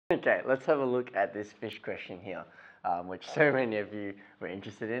Okay, let's have a look at this fish question here, which so many of you were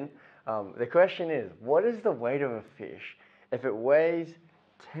interested in. The question is, what is the weight of a fish if it weighs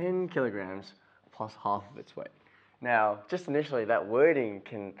 10 kilograms plus half of its weight? Now, just initially, that wording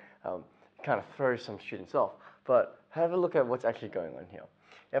can kind of throw some students off, but have a look at what's actually going on here.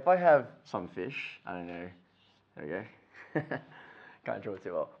 If I have some fish, I don't know, there we go, can't draw it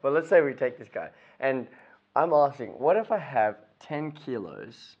too well, but let's say we take this guy, and I'm asking, what if I have 10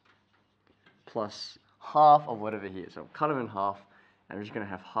 kilos plus half of whatever he is? So I'll cut him in half, and I'm just going to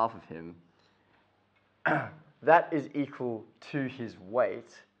have half of him. That is equal to his weight.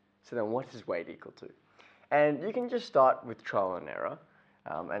 So then what's his weight equal to? And you can just start with trial and error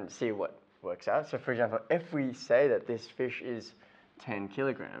and see what works out. So for example, if we say that this fish is 10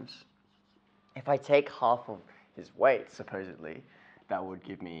 kilograms, if I take half of his weight, supposedly, that would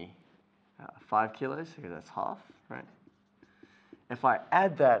give me 5 kilos, because that's half, right? If I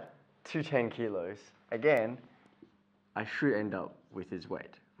add that to 10 kilos, again, I should end up with his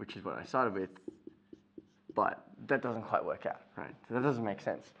weight, which is what I started with, but that doesn't quite work out, right? So that doesn't make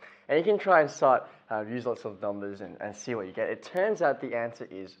sense. And you can try and start, use lots of numbers and see what you get. It turns out the answer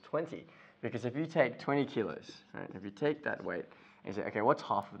is 20, because if you take 20 kilos, right, if you take that weight and say, okay, what's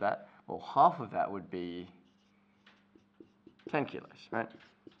half of that? Well, half of that would be 10 kilos, right?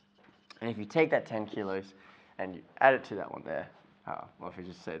 And if you take that 10 kilos and you add it to that one there, well, if you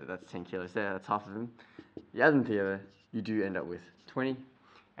just say that that's 10 kilos there, that's half of them, you add them together, you do end up with 20,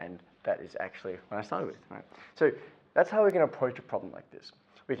 and that is actually what I started with, right? So that's how we can approach a problem like this.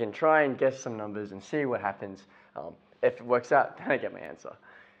 We can try and guess some numbers and see what happens. If it works out, then I get my answer.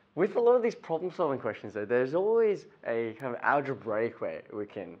 With a lot of these problem-solving questions, though, there's always a kind of algebraic way we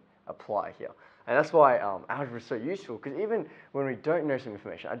can apply here. And that's why algebra is so useful, because even when we don't know some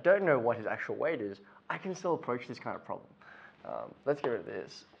information, I don't know what his actual weight is, I can still approach this kind of problem. Let's get rid of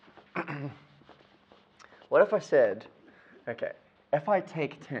this. What if I said, okay, if I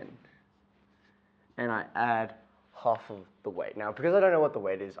take 10 and I add half of the weight. Now, because I don't know what the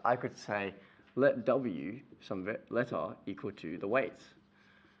weight is, I could say, let W, some letter, equal to the weight.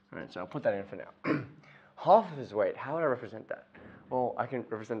 All right, so I'll put that in for now. Half of his weight, how would I represent that? Well, I can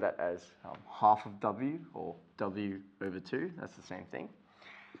represent that as half of W, or W over 2. That's the same thing.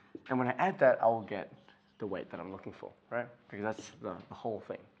 And when I add that, I will get the weight that I'm looking for, right? Because that's the whole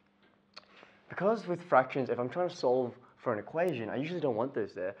thing. Because with fractions, if I'm trying to solve for an equation, I usually don't want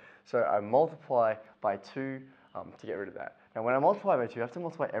those there. So I multiply by 2 to get rid of that. Now, when I multiply by 2, I have to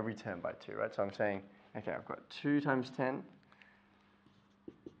multiply every term by 2, right? So I'm saying, okay, I've got 2 times 10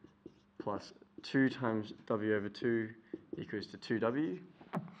 plus 2 times W over 2 equals to 2W.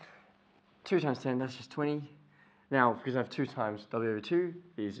 2 times 10, that's just 20. Now, because I have 2 times W over 2,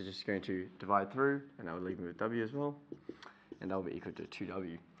 these are just going to divide through, and I will leave me with W as well, and that will be equal to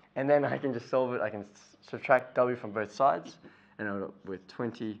 2W. And then I can just solve it. I can subtract W from both sides, and I'll end up with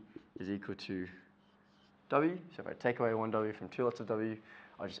 20 is equal to W. So if I take away 1 W from 2 lots of W,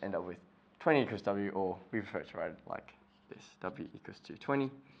 I'll just end up with 20 equals W, or we prefer to write it like this, W equals to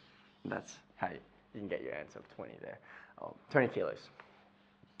 20. And that's how you can get your answer of 20 there, 20 kilos.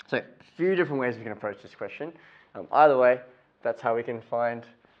 So a few different ways we can approach this question. Either way, that's how we can find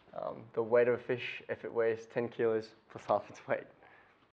the weight of a fish if it weighs 10 kilos plus half its weight.